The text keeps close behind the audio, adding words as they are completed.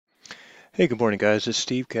Hey, good morning, guys. It's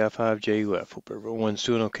Steve, Cat5JUF. Hope everyone's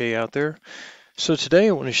doing okay out there. So today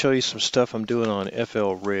I want to show you some stuff I'm doing on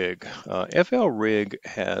FLRig. FLRig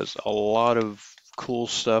has a lot of cool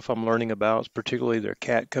stuff I'm learning about, particularly their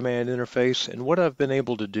cat command interface. And what I've been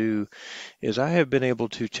able to do is I have been able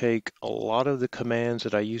to take a lot of the commands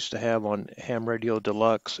that I used to have on Ham Radio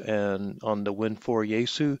Deluxe and on the Win4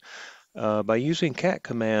 Yaesu. By using cat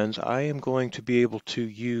commands, I am going to be able to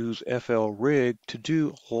use FLRig to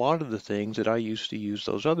do a lot of the things that I used to use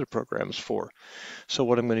those other programs for. So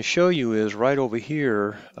what I'm going to show you is right over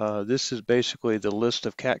here, this is basically the list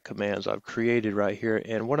of cat commands I've created right here.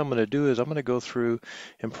 And what I'm going to do is I'm going to go through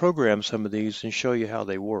and program some of these and show you how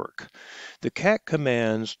they work. The cat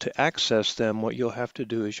commands, to access them, what you'll have to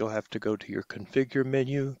do is you'll have to go to your configure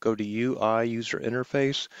menu, go to UI, user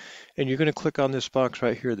interface, and you're going to click on this box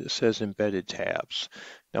right here that says embedded tabs.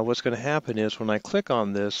 Now what's going to happen is when I click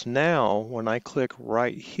on this, now when I click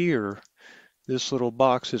right here, this little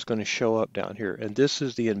box is going to show up down here, and this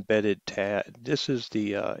is the embedded tab. This is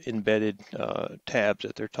the embedded tabs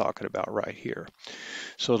that they're talking about right here.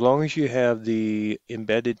 So as long as you have the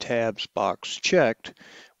embedded tabs box checked,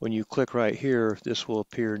 when you click right here, this will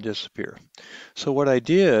appear and disappear. So what I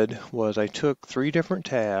did was I took 3 different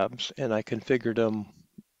tabs and I configured them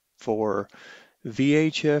for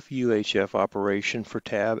VHF, UHF operation for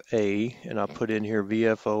tab A, and I'll put in here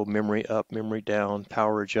VFO, memory up, memory down,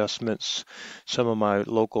 power adjustments, some of my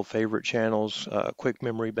local favorite channels, quick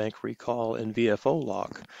memory bank recall, and VFO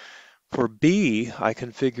lock. For B, I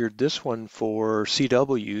configured this one for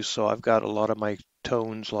CW, so I've got a lot of my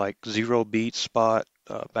tones like 0 beat, spot,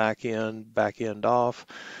 back end off,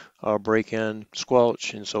 break in,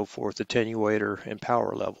 squelch, and so forth, attenuator, and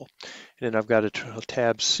power level. And then I've got a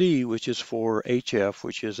tab C, which is for HF,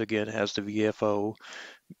 which is again has the VFO,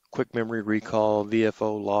 quick memory recall,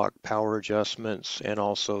 VFO lock, power adjustments, and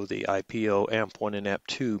also the IPO AMP1 and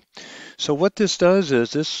AMP2. So what this does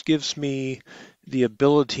is this gives me the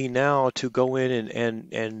ability now to go in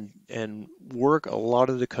and work a lot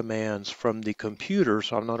of the commands from the computer,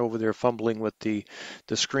 so I'm not over there fumbling with the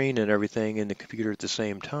screen and everything in the computer at the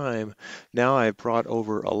same time. Now I've brought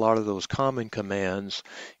over a lot of those common commands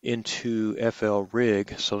into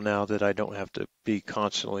FLRig, so now that I don't have to be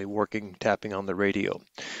constantly tapping on the radio.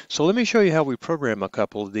 So let me show you how we program a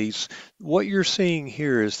couple of these. What you're seeing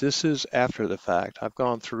here is this is after the fact. I've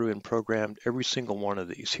gone through and programmed every single one of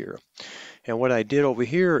these here. And what I did over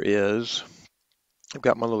here is I've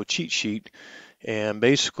got my little cheat sheet, and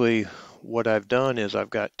basically what I've done is I've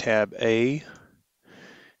got tab A,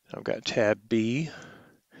 I've got tab B,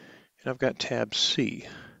 and I've got tab C.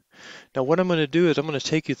 Now what I'm going to do is I'm going to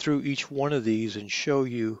take you through each one of these and show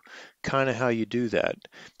you kind of how you do that,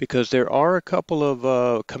 because there are a couple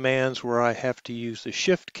of commands where I have to use the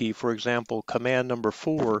shift key. For example, command number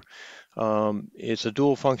 4, it's a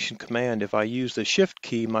dual function command. If I use the shift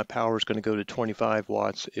key, my power is going to go to 25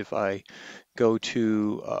 watts. If I go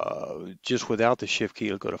to just without the shift key,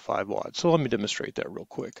 it'll go to 5 watts. So let me demonstrate that real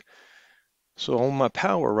quick. So on my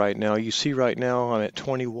power right now, you see right now I'm at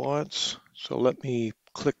 20 watts. So let me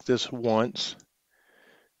click this once.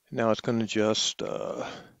 Now it's going to adjust the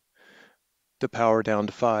power down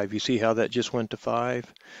to 5. You see how that just went to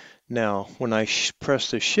 5? Now, when I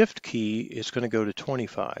press the shift key, it's going to go to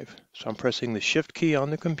 25. So I'm pressing the shift key on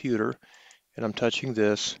the computer and I'm touching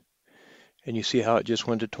this, and you see how it just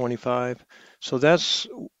went to 25? So that's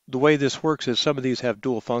the way this works. Is some of these have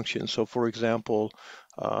dual functions. So for example,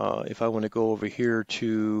 if I want to go over here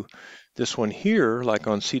to this one here, like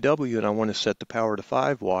on CW, and I want to set the power to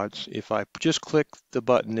 5 watts, if I just click the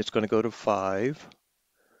button, it's going to go to 5.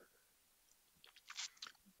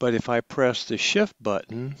 But if I press the shift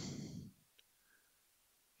button,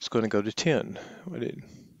 it's going to go to 10.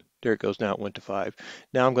 There it goes. Now it went to 5.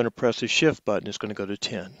 Now I'm going to press the shift button. It's going to go to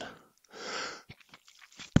 10.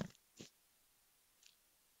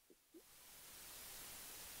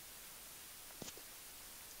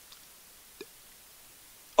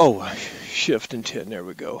 Oh, shift and 10. There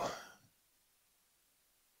we go.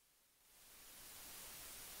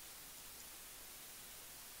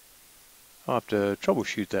 I'll have to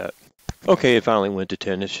troubleshoot that. Okay, it finally went to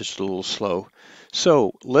 10. It's just a little slow.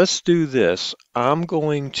 So let's do this. I'm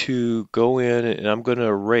going to go in and I'm going to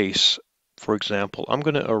erase, for example, I'm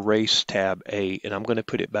going to erase tab A and I'm going to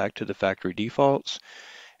put it back to the factory defaults.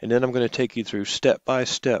 And then I'm going to take you through step by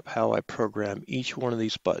step how I program each one of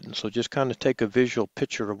these buttons. So just kind of take a visual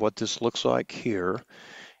picture of what this looks like here.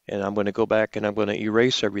 And I'm going to go back and I'm going to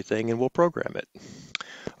erase everything and we'll program it.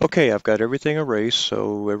 Okay, I've got everything erased,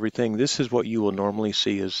 so this is what you will normally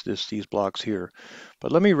see is these blocks here.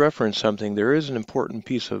 But let me reference something. There is an important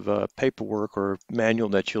piece of paperwork or manual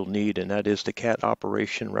that you'll need, and that is the CAT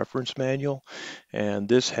Operation Reference Manual. And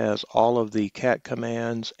this has all of the CAT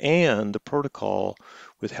commands and the protocol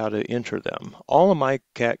with how to enter them. All of my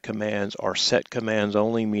CAT commands are set commands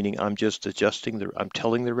only, meaning I'm just I'm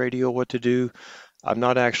telling the radio what to do. I'm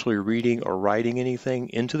not actually reading or writing anything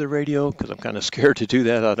into the radio because I'm kind of scared to do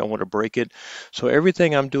that. I don't want to break it. So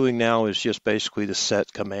everything I'm doing now is just basically the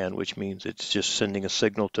set command, which means it's just sending a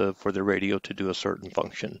signal for the radio to do a certain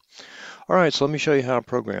function. All right, so let me show you how to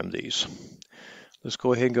program these. Let's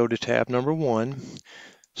go ahead and go to tab number 1.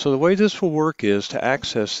 So the way this will work is to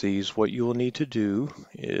access these, what you will need to do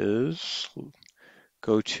is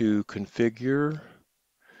go to Configure,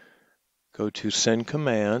 go to Send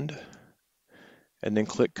Command, and then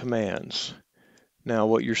click Commands. Now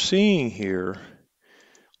what you're seeing here,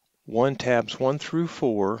 tabs 1 through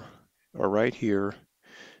 4 are right here,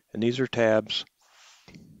 and these are tabs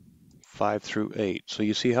 5 through 8. So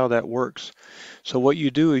you see how that works. So what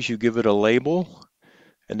you do is you give it a label,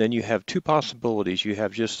 and then you have two possibilities. You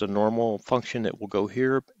have just a normal function that will go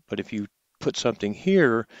here, but if you put something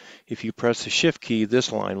here, if you press the shift key,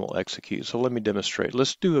 this line will execute. So let me demonstrate.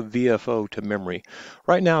 Let's do a VFO to memory.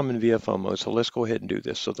 Right now I'm in VFO mode, so let's go ahead and do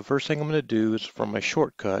this. So the first thing I'm going to do is from my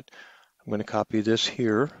shortcut, I'm going to copy this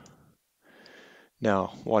here.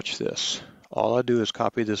 Now watch this. All I do is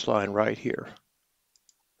copy this line right here.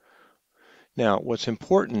 Now what's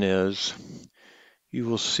important is you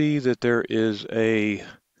will see that there is a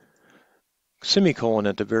semicolon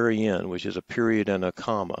at the very end, which is a period and a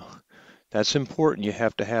comma. That's important. You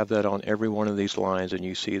have to have that on every one of these lines, and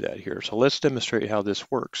you see that here. So let's demonstrate how this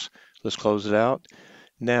works. Let's close it out.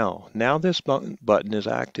 Now this button is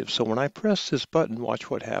active. So when I press this button, watch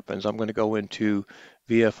what happens. I'm going to go into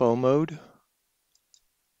VFO mode.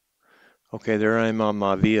 Okay, there I am on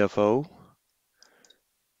my VFO.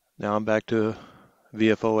 Now I'm back to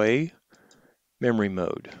VFO-A memory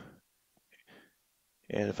mode.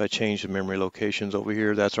 And if I change the memory locations over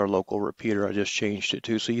here, that's our local repeater. I just changed it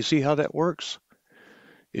to. So you see how that works?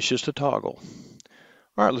 It's just a toggle.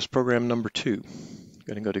 All right, let's program number 2. I'm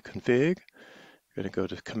going to go to Config. I'm going to go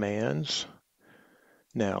to Commands.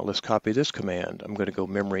 Now let's copy this command. I'm going to go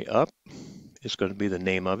Memory Up. It's going to be the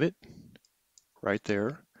name of it right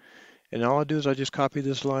there. And all I do is I just copy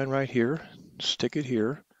this line right here, stick it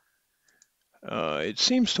here. It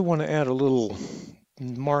seems to want to add a little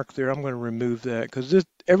mark there. I'm going to remove that because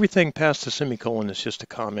everything past the semicolon is just a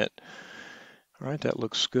comment. All right, that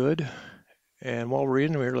looks good. And while we're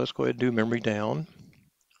in here, let's go ahead and do memory down.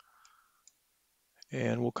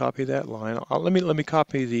 And we'll copy that line. Let me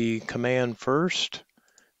copy the command first.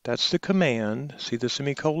 That's the command. See the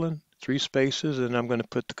semicolon? 3 spaces, and I'm going to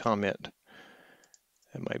put the comment.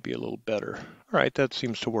 That might be a little better. All right, that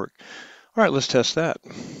seems to work. All right, let's test that.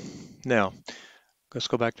 Now, let's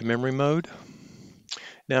go back to memory mode.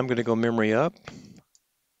 Now I'm going to go memory up.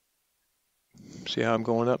 See how I'm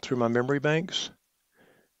going up through my memory banks?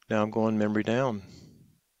 Now I'm going memory down.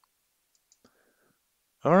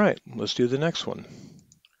 All right, let's do the next one.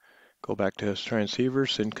 Go back to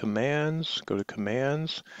transceivers, send commands, go to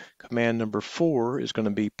commands. Command number 4 is going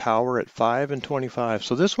to be power at 5 and 25.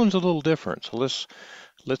 So this one's a little different.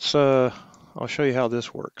 So I'll show you how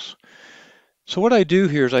this works. So what I do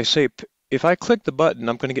here is I say, if I click the button,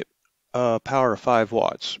 I'm going to get power of 5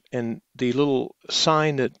 watts. And the little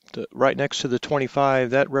sign that right next to the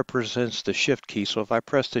 25, that represents the shift key. So if I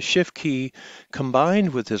press the shift key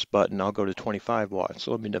combined with this button, I'll go to 25 watts.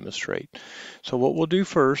 So let me demonstrate. So what we'll do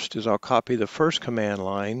first is I'll copy the first command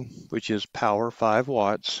line, which is power 5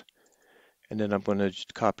 watts. And then I'm going to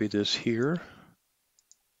copy this here.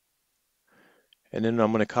 And then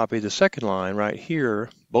I'm going to copy the second line right here.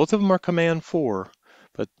 Both of them are command 4.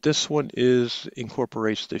 But this one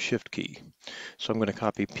incorporates the shift key. So I'm going to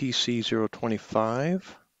copy PC025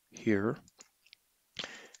 here.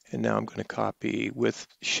 And now I'm going to copy with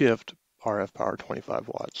shift RF power 25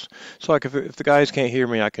 watts. So like if the guys can't hear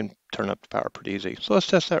me, I can turn up the power pretty easy. So let's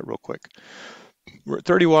test that real quick. We're at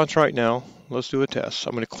 30 watts right now. Let's do a test.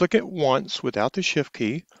 I'm going to click it once without the shift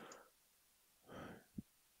key.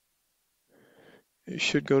 It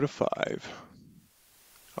should go to 5.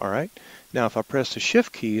 All right. Now, if I press the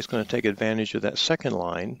shift key, it's going to take advantage of that second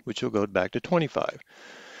line, which will go back to 25.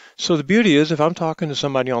 So the beauty is, if I'm talking to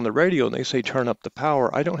somebody on the radio and they say turn up the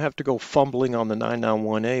power, I don't have to go fumbling on the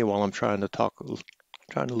 991A while I'm trying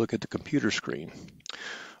to look at the computer screen.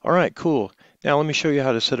 All right, cool. Now let me show you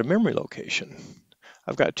how to set a memory location.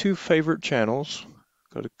 I've got 2 favorite channels,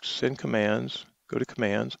 go to send commands, go to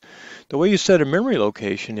commands. The way you set a memory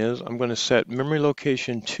location is I'm going to set memory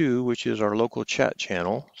location 2, which is our local chat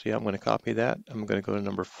channel. See, I'm going to copy that. I'm going to go to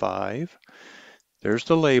number 5. There's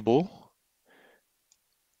the label.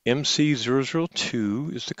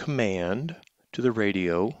 MC002 is the command to the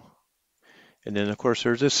radio. And then, of course,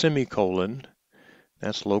 there's a semicolon.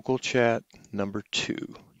 That's local chat number 2,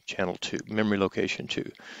 channel 2, memory location 2.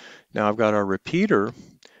 Now I've got our repeater.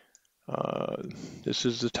 This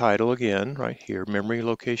is the title again, right here, memory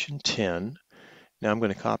location 10. Now I'm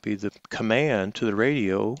going to copy the command to the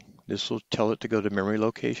radio. This will tell it to go to memory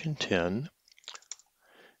location 10.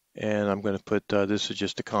 And I'm going to put, this is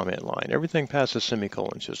just a comment line. Everything past the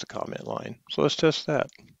semicolon is just a comment line. So let's test that.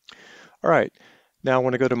 All right, now I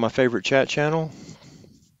want to go to my favorite chat channel.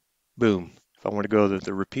 Boom. If I want to go to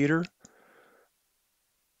the repeater,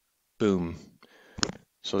 boom.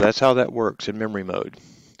 So that's how that works in memory mode.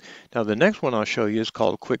 Now the next one I'll show you is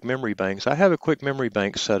called quick memory banks. I have a quick memory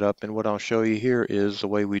bank set up, and what I'll show you here is the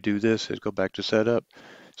way we do this is go back to setup,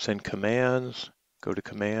 send commands, go to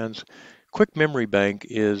commands. Quick memory bank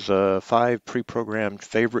is 5 pre-programmed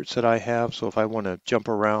favorites that I have. So if I want to jump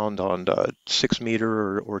around on 6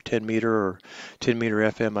 meter or 10 meter or 10 meter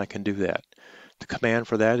FM, I can do that. The command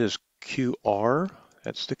for that is QR.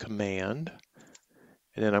 That's the command.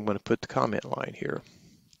 And then I'm going to put the comment line here.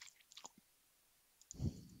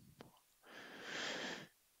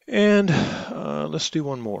 And let's do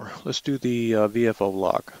one more. Let's do the VFO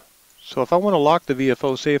lock. So if I want to lock the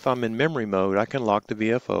VFO, say if I'm in memory mode, I can lock the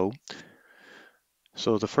VFO.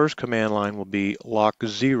 So the first command line will be lock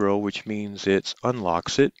 0, which means it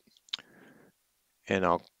unlocks it. And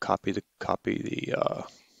I'll copy the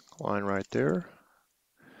line right there.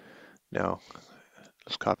 Now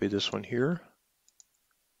let's copy this one here.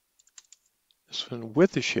 This one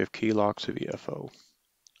with the shift key locks the VFO.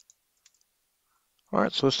 All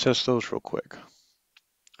right, so let's test those real quick.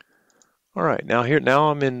 All right, now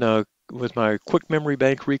I'm in with my quick memory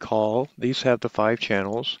bank recall. These have the 5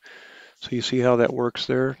 channels. So you see how that works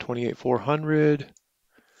there, 28400,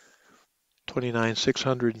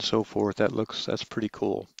 29600, and so forth. That's pretty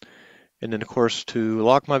cool. And then of course to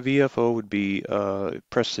lock my VFO would be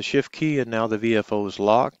press the shift key, and now the VFO is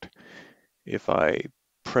locked. If I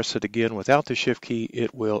press it again without the shift key,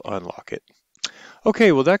 it will unlock it.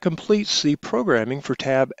 Okay, well that completes the programming for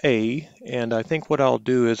tab A, and I think what I'll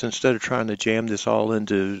do is instead of trying to jam this all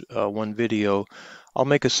into one video, I'll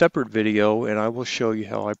make a separate video and I will show you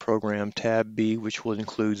how I program tab B, which will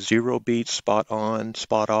include 0 beats, spot on,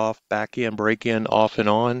 spot off, back in, break in, off and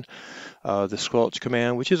on, the squelch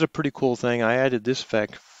command, which is a pretty cool thing. I added this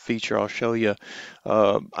feature I'll show you.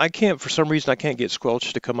 For some reason I can't get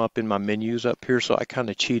squelch to come up in my menus up here, so I kind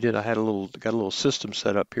of cheated. I got a little system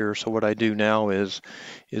set up here. So what I do now is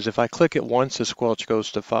if I click it once, the squelch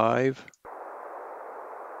goes to 5,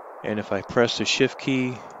 and if I press the shift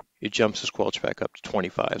key, it jumps the squelch back up to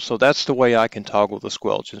 25. So that's the way I can toggle the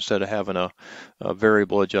squelch instead of having a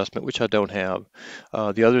variable adjustment, which I don't have.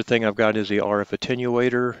 The other thing I've got is the RF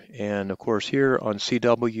attenuator. And of course here on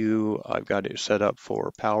CW, I've got it set up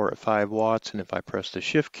for power at 5 watts. And if I press the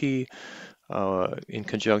shift key in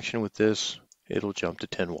conjunction with this, it'll jump to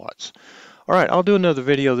 10 watts. All right, I'll do another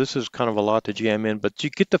video. This is kind of a lot to jam in, but you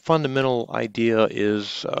get the fundamental idea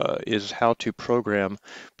is how to program.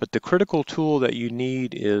 But the critical tool that you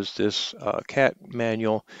need is this CAT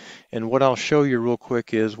manual. And what I'll show you real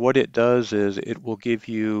quick is what it does is it will give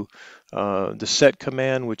you the set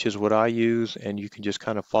command, which is what I use, and you can just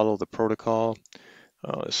kind of follow the protocol.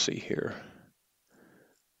 Let's see here.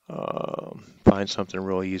 Find something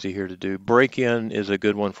real easy here to do. Break-in is a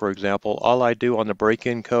good one, for example. All I do on the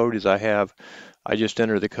break-in code is I just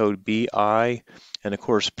enter the code BI, and of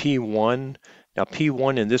course P1. Now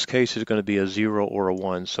P1 in this case is going to be a 0 or a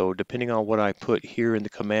 1. So depending on what I put here in the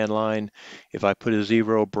command line, if I put a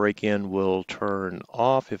 0, break-in will turn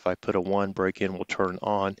off. If I put a 1, break-in will turn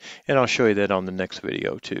on. And I'll show you that on the next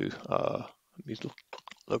video too. Let me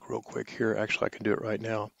look real quick here. Actually, I can do it right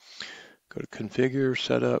now. Go to configure,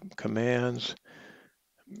 setup, commands.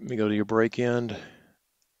 Let me go to your break-in.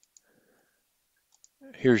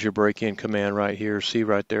 Here's your break-in command right here. See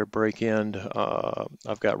right there, break-in.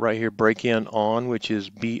 I've got right here break-in on, which is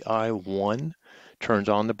BI1. Turns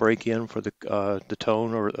on the break-in for the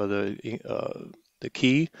tone or the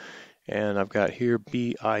key. And I've got here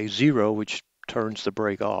BI0, which turns the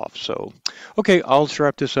break off. So, okay, I'll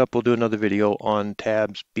wrap this up. We'll do another video on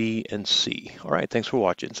tabs B and C. All right, thanks for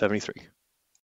watching. 73.